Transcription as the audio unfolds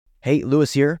Hey,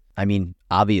 Lewis here. I mean,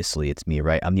 obviously it's me,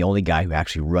 right? I'm the only guy who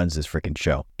actually runs this freaking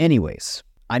show. Anyways,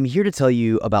 I'm here to tell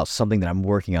you about something that I'm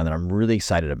working on that I'm really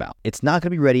excited about. It's not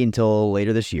going to be ready until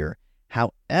later this year.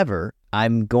 However,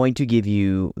 I'm going to give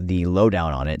you the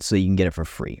lowdown on it so you can get it for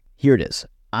free. Here it is.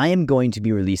 I am going to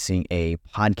be releasing a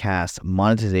podcast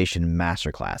monetization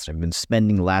masterclass. I've been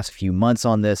spending the last few months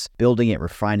on this, building it,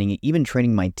 refining it, even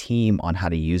training my team on how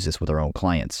to use this with our own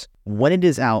clients. When it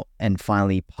is out and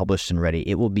finally published and ready,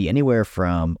 it will be anywhere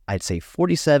from, I'd say,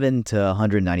 $47 to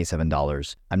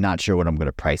 $197. I'm not sure what I'm going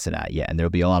to price it at yet, and there'll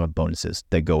be a lot of bonuses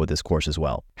that go with this course as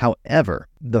well. However,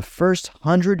 the first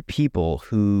 100 people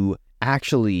who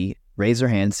actually raise their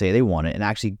hand, say they want it, and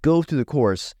actually go through the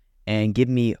course and give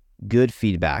me good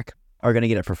feedback are going to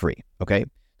get it for free, okay?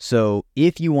 So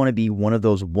if you want to be one of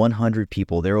those 100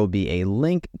 people, there will be a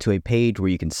link to a page where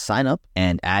you can sign up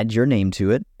and add your name to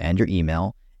it and your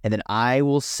email, and then I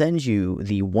will send you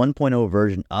the 1.0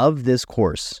 version of this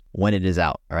course when it is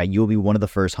out, all right? You'll be one of the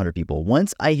first 100 people.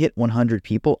 Once I hit 100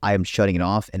 people, I am shutting it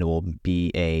off and it will be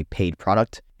a paid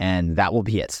product, and that will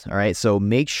be it, all right? So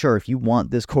make sure if you want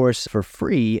this course for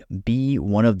free, be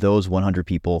one of those 100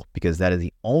 people, because that is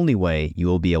the only way you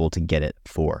will be able to get it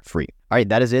for free. All right,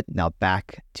 that is it. Now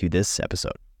back to this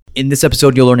episode. In this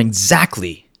episode, you'll learn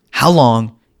exactly how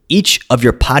long each of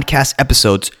your podcast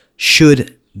episodes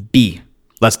should be.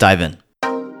 Let's dive in.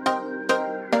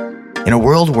 In a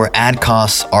world where ad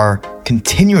costs are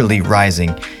continually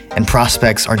rising and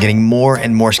prospects are getting more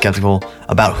and more skeptical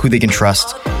about who they can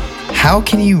trust, how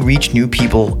can you reach new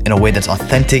people in a way that's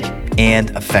authentic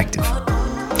and effective?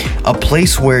 A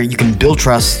place where you can build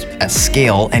trust at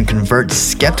scale and convert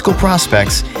skeptical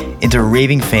prospects into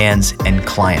raving fans and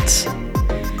clients.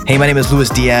 Hey, my name is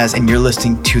Luis Diaz, and you're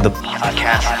listening to the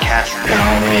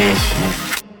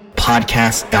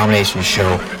Podcast Domination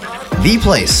Show, the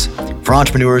place for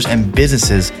entrepreneurs and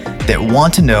businesses that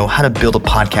want to know how to build a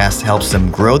podcast that helps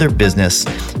them grow their business,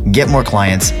 get more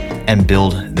clients, and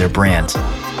build their brand.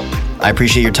 I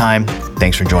appreciate your time.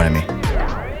 Thanks for joining me.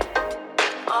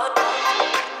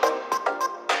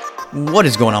 What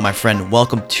is going on, my friend?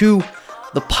 Welcome to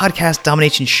the Podcast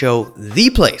Domination Show, the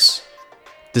place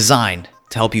designed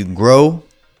to help you grow,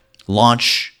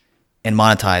 launch, and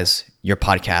monetize your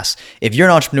podcast. If you're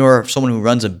an entrepreneur, someone who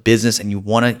runs a business, and you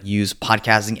want to use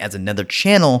podcasting as another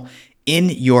channel in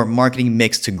your marketing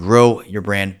mix to grow your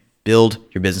brand, build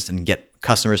your business, and get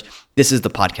customers, this is the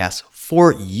podcast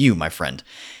for you, my friend.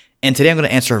 And today I'm going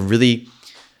to answer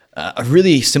a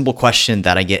really simple question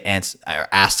that I get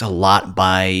asked a lot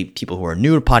by people who are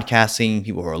new to podcasting,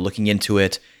 people who are looking into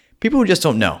it, people who just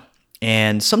don't know.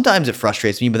 And sometimes it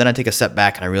frustrates me, but then I take a step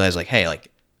back and I realize, like, hey, like,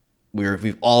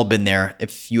 we've all been there.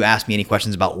 If you ask me any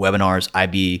questions about webinars,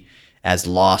 I'd be as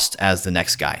lost as the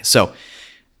next guy. So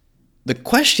the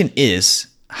question is,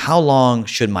 how long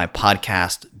should my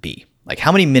podcast be? Like,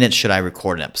 how many minutes should I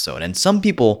record an episode? And some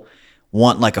people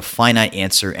want like a finite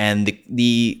answer, and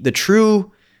the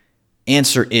true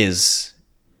answer is,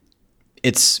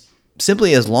 it's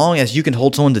simply as long as you can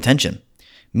hold someone's attention.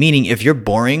 Meaning, if you're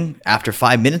boring after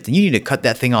 5 minutes, then you need to cut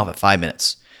that thing off at 5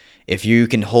 minutes. If you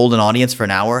can hold an audience for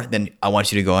an hour, then I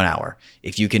want you to go an hour.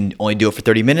 If you can only do it for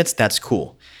 30 minutes, that's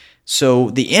cool. So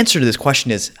the answer to this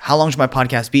question is, how long should my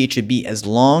podcast be? It should be as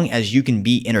long as you can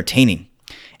be entertaining.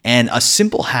 And a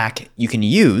simple hack you can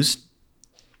use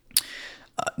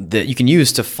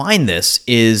to find this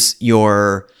is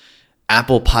your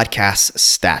Apple Podcasts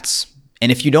stats.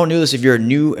 And if you don't know this, if you're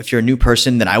a new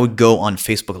person, then I would go on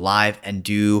Facebook Live and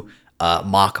do a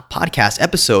mock podcast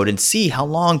episode and see how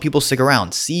long people stick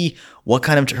around, see what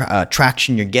kind of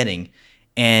traction you're getting,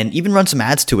 and even run some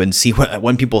ads to it and see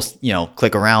when people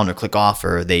click around or click off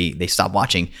or they stop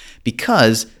watching,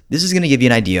 because this is going to give you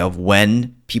an idea of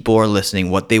when people are listening,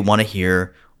 what they want to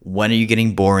hear, when are you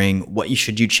getting boring, what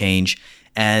should you change.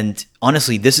 And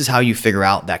honestly, this is how you figure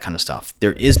out that kind of stuff.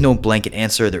 There is no blanket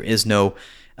answer. There is no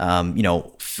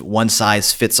one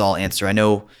size fits all answer. I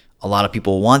know a lot of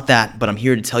people want that, but I'm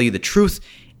here to tell you the truth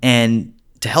and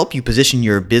to help you position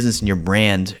your business and your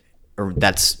brand, or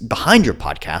that's behind your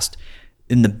podcast,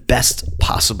 in the best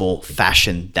possible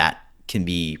fashion that can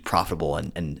be profitable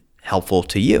and helpful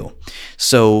to you.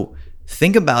 So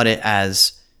think about it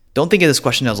as, don't think of this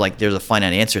question as like there's a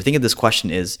finite answer. Think of this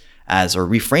question or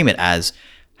reframe it as,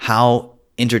 how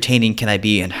entertaining can I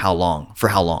be and how long? For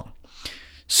how long?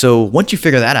 So once you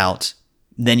figure that out,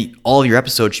 then all of your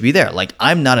episodes should be there. Like,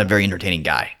 I'm not a very entertaining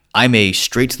guy. I'm a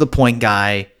straight to the point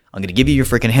guy. I'm going to give you your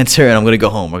freaking answer and I'm going to go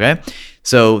home, okay?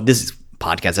 So this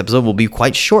podcast episode will be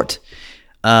quite short.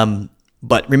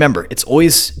 But remember, it's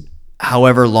always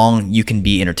however long you can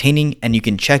be entertaining. And you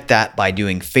can check that by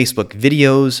doing Facebook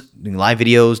videos, doing live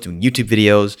videos, doing YouTube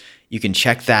videos. You can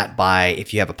check that by,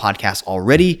 if you have a podcast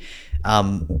already,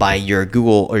 by your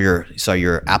Google or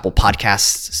your Apple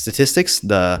Podcast statistics.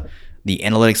 The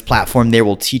analytics platform there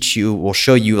will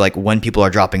show you like when people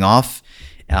are dropping off,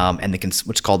 and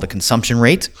what's called the consumption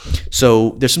rate.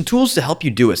 So there's some tools to help you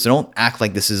do it. So don't act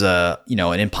like this is an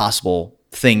impossible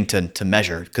thing to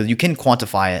measure, because you can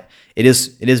quantify it. It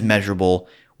is measurable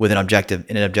in an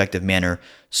objective manner.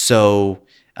 So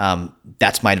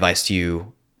that's my advice to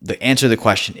you. The answer to the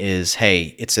question is,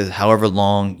 hey, it says however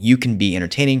long you can be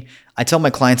entertaining. I tell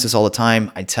my clients this all the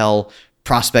time. I tell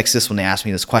prospects this when they ask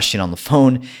me this question on the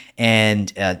phone.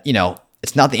 And,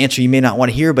 it's not the answer you may not want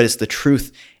to hear, but it's the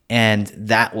truth. And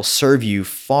that will serve you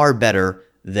far better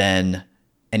than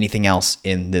anything else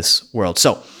in this world.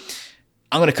 So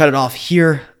I'm going to cut it off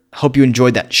here. Hope you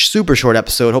enjoyed that super short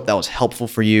episode. Hope that was helpful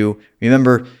for you.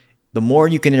 Remember, the more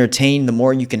you can entertain, the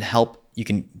more you can help, you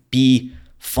can be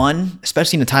fun,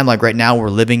 especially in a time like right now we're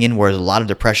living in, where there's a lot of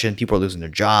depression. People are losing their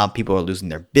job. People are losing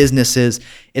their businesses.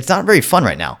 It's not very fun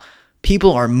right now.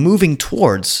 People are moving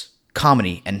towards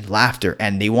comedy and laughter,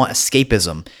 and they want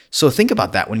escapism. So think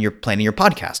about that when you're planning your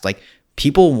podcast. Like,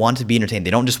 people want to be entertained.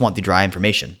 They don't just want the dry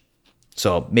information.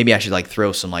 So maybe I should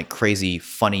throw some crazy,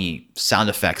 funny sound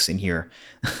effects in here,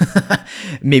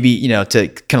 maybe, to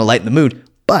kind of lighten the mood.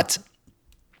 But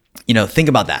think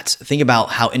about that. Think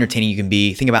about how entertaining you can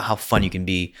be. Think about how fun you can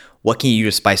be. What can you do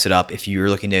to spice it up if you're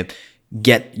looking to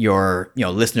get your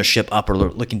listenership up, or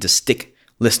looking to stick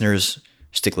listeners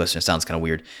sounds kind of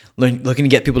weird. Looking to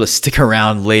get people to stick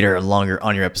around later and longer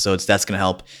on your episodes. That's going to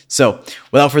help. So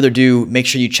without further ado, make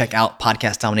sure you check out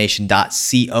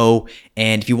podcastdomination.co.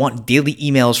 And if you want daily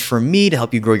emails from me to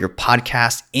help you grow your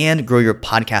podcast and grow your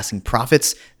podcasting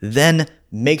profits, then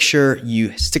make sure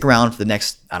you stick around for the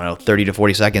next, 30 to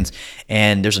 40 seconds.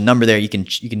 And there's a number there you can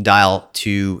dial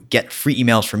to get free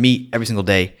emails from me every single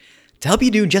day to help you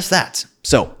do just that.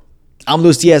 So I'm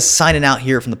Luis Diaz, signing out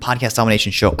here from the Podcast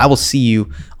Domination Show. I will see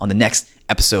you on the next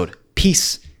episode.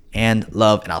 Peace and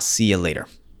love, and I'll see you later.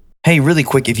 Hey, really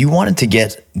quick, if you wanted to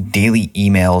get daily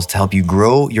emails to help you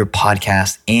grow your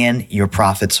podcast and your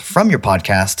profits from your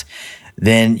podcast,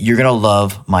 then you're going to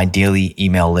love my daily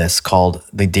email list called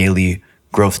the Daily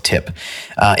Growth Tip.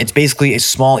 It's basically a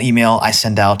small email I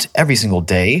send out every single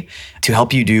day to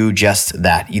help you do just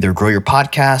that, either grow your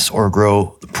podcast or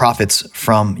grow the profits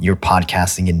from your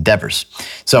podcasting endeavors.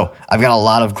 So I've got a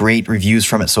lot of great reviews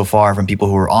from it so far from people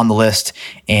who are on the list,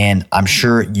 and I'm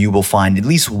sure you will find at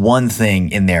least one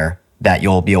thing in there that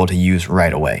you'll be able to use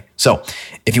right away. So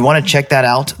if you want to check that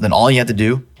out, then all you have to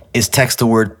do is text the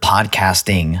word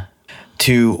podcasting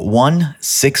to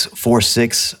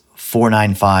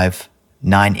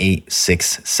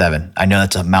 1-646-495-9867. I know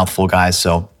that's a mouthful, guys,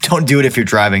 so don't do it if you're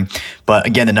driving. But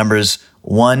again, the number is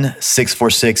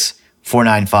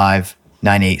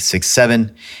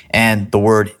 1-646-495-9867. And the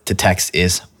word to text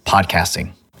is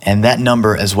podcasting. And that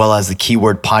number, as well as the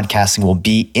keyword podcasting, will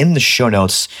be in the show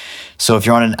notes. So if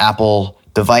you're on an Apple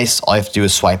device, all you have to do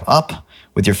is swipe up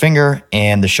with your finger,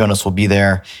 and the show notes will be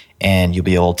there. And you'll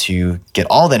be able to get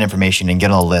all that information and get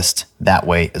on the list that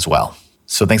way as well.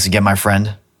 So thanks again, my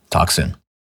friend. Talk soon.